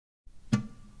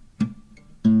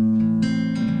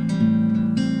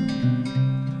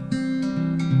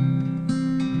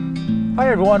Hi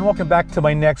everyone, welcome back to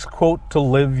my next quote to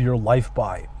live your life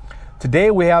by. Today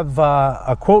we have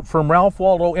a quote from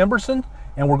Waldo Emerson,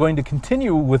 and we're going to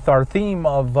continue with our theme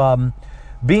of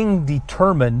being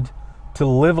determined to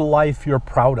live a life you're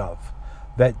proud of.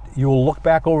 That you will look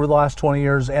back over the last 20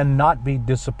 years and not be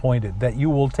disappointed. That you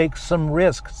will take some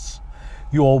risks.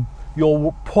 You'll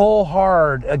pull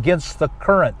hard against the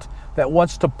current that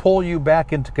wants to pull you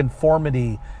back into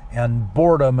conformity and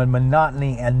boredom and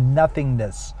monotony and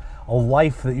nothingness. A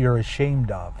life that you're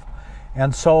ashamed of.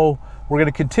 And so we're going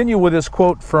to continue with this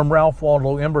quote from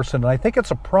Waldo Emerson. And I think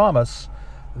it's a promise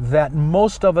that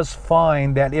most of us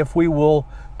find that if we will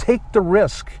take the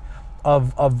risk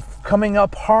of coming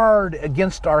up hard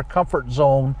against our comfort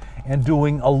zone and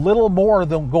doing a little more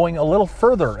than going a little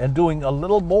further and doing a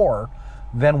little more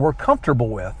than we're comfortable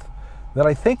with, that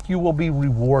I think you will be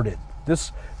rewarded.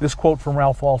 This quote from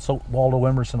Waldo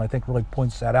Emerson, I think, really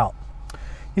points that out.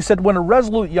 He said, "When a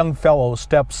resolute young fellow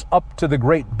steps up to the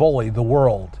great bully, the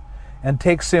world, and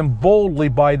takes him boldly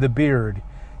by the beard,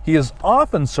 he is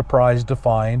often surprised to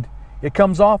find it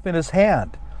comes off in his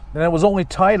hand, and it was only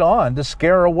tied on to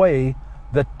scare away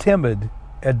the timid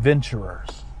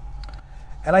adventurers."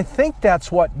 And I think that's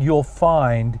what you'll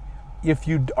find if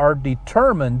you are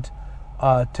determined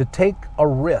to take a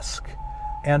risk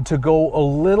and to go a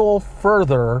little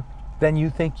further than you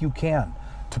think you can,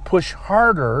 to push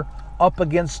harder up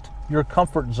against your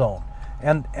comfort zone,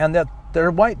 and that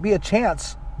there might be a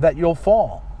chance that you'll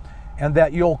fall and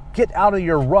that you'll get out of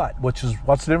your rut, which is,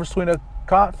 what's the difference between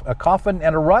a coffin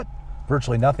and a rut?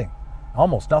 Virtually nothing,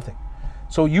 almost nothing.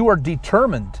 So you are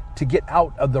determined to get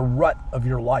out of the rut of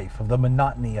your life, of the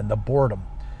monotony and the boredom,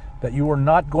 that you are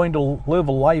not going to live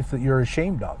a life that you're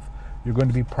ashamed of. You're going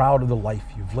to be proud of the life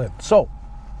you've lived. So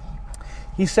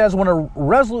he says, when a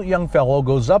resolute young fellow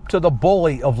goes up to the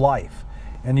bully of life,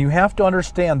 and you have to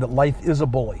understand that life is a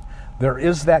bully. There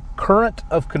is that current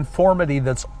of conformity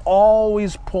that's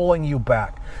always pulling you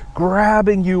back,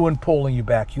 grabbing you and pulling you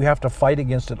back. You have to fight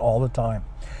against it all the time.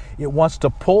 It wants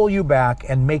to pull you back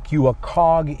and make you a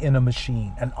cog in a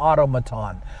machine, an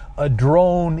automaton, a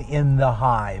drone in the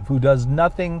hive who does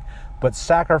nothing but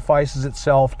sacrifices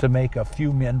itself to make a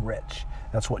few men rich.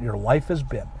 That's what your life has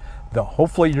been.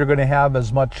 Hopefully you're going to have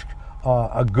as much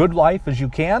a good life as you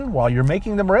can while you're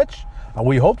making them rich.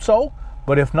 We hope so,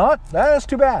 but if not, that's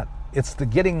too bad. It's the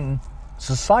getting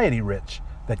society rich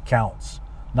that counts,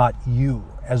 not you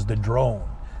as the drone,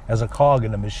 as a cog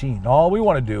in a machine. All we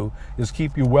want to do is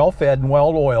keep you well-fed and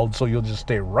well-oiled so you'll just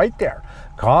stay right there,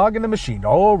 cog in the machine,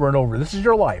 over and over. This is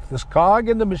your life, this cog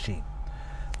in the machine.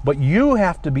 But you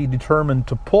have to be determined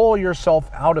to pull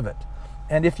yourself out of it.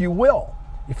 And if you'll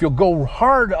go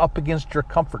hard up against your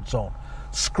comfort zone,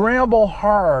 scramble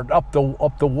hard up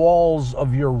the walls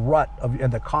of your rut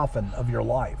and the coffin of your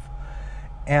life,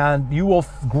 and you will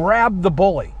grab the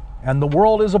bully. And the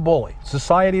world is a bully.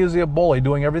 Society is a bully,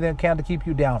 doing everything it can to keep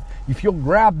you down. If you'll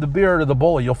grab the beard of the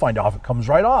bully, you'll find out it comes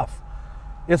right off.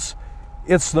 It's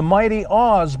the mighty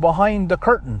Oz behind the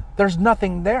curtain. There's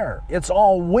nothing there. It's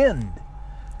all wind.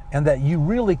 And that you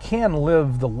really can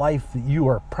live the life that you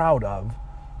are proud of,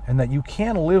 and that you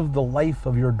can live the life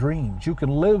of your dreams. You can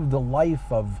live the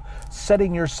life of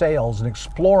setting your sails and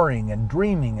exploring and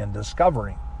dreaming and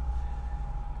discovering.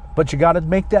 But you got to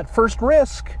make that first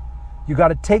risk. You got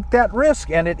to take that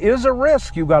risk, and it is a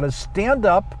risk. You got to stand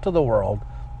up to the world,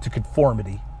 to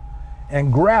conformity,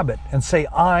 and grab it and say,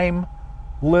 I'm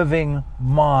living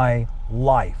my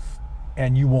life,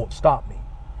 and you won't stop me.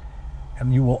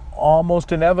 And you will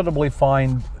almost inevitably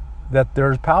find that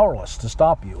there's powerless to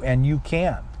stop you, and you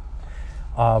can.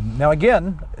 Now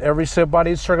again,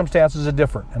 everybody's circumstances are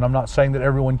different, and I'm not saying that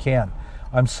everyone can.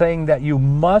 I'm saying that you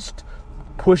must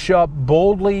push up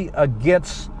boldly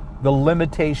against the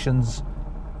limitations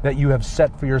that you have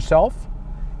set for yourself,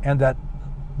 and that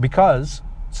because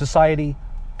society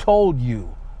told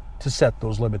you to set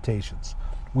those limitations.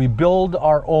 We build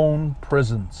our own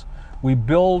prisons. We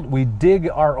dig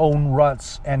our own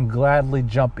ruts and gladly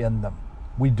jump in them.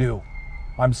 We do.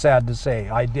 I'm sad to say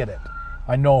I did it.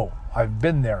 I know. I've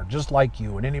been there just like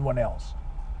you and anyone else.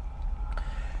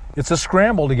 It's a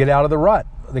scramble to get out of the rut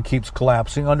that keeps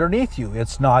collapsing underneath you.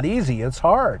 It's not easy. It's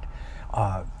hard.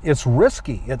 It's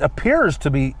risky. It appears to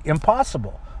be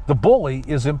impossible. The bully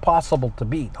is impossible to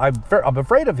beat. I'm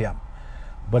afraid of him.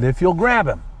 But if you'll grab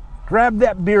him, grab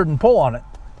that beard and pull on it,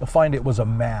 you'll find it was a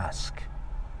mask.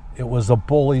 It was a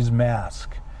bully's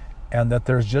mask, and that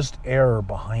there's just error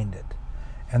behind it,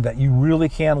 and that you really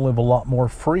can live a lot more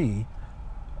free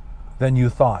than you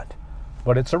thought.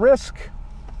 But it's a risk,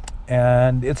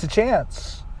 and it's a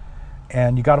chance,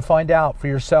 and you got to find out for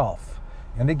yourself.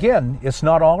 And again, it's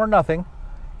not all or nothing.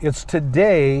 It's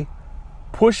today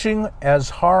pushing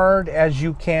as hard as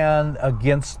you can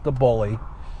against the bully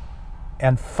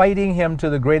and fighting him to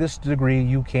the greatest degree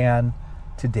you can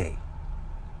today.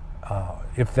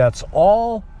 If that's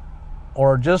all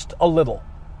or just a little,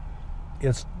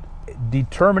 it's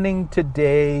determining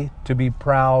today to be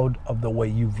proud of the way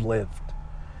you've lived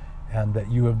and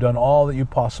that you have done all that you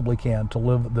possibly can to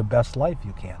live the best life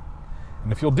you can.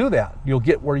 And if you'll do that, you'll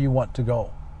get where you want to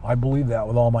go. I believe that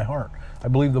with all my heart. I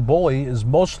believe the bully is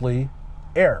mostly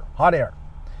air, hot air,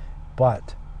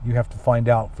 but you have to find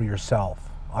out for yourself.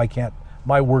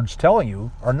 My words telling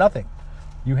you are nothing.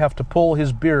 You have to pull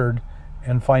his beard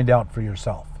and find out for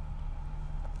yourself.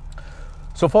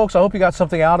 So folks, I hope you got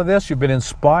something out of this. You've been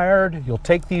inspired. You'll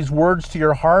take these words to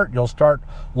your heart. You'll start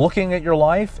looking at your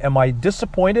life. Am I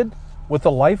disappointed with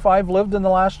the life I've lived in the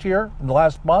last year, in the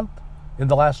last month, in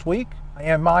the last week?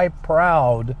 Am I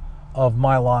proud of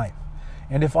my life?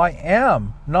 And if I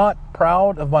am not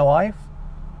proud of my life,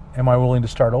 am I willing to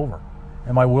start over?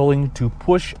 Am I willing to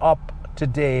push up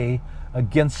today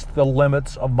against the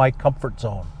limits of my comfort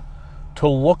zone? To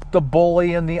look the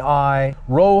bully in the eye,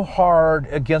 row hard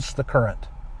against the current,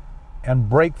 and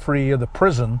break free of the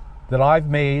prison that I've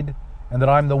made and that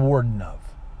I'm the warden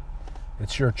of.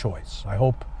 It's your choice. I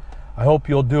hope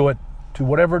you'll do it to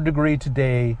whatever degree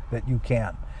today that you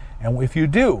can. And if you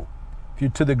do,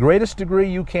 to the greatest degree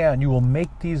you can, you will make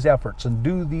these efforts and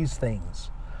do these things,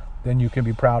 then you can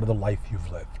be proud of the life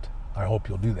you've lived. I hope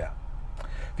you'll do that.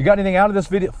 If you got anything out of this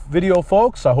video,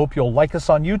 folks, I hope you'll like us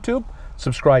on YouTube,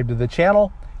 subscribe to the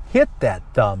channel, hit that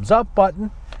thumbs up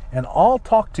button, and I'll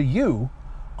talk to you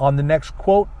on the next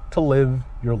quote to live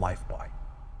your life by.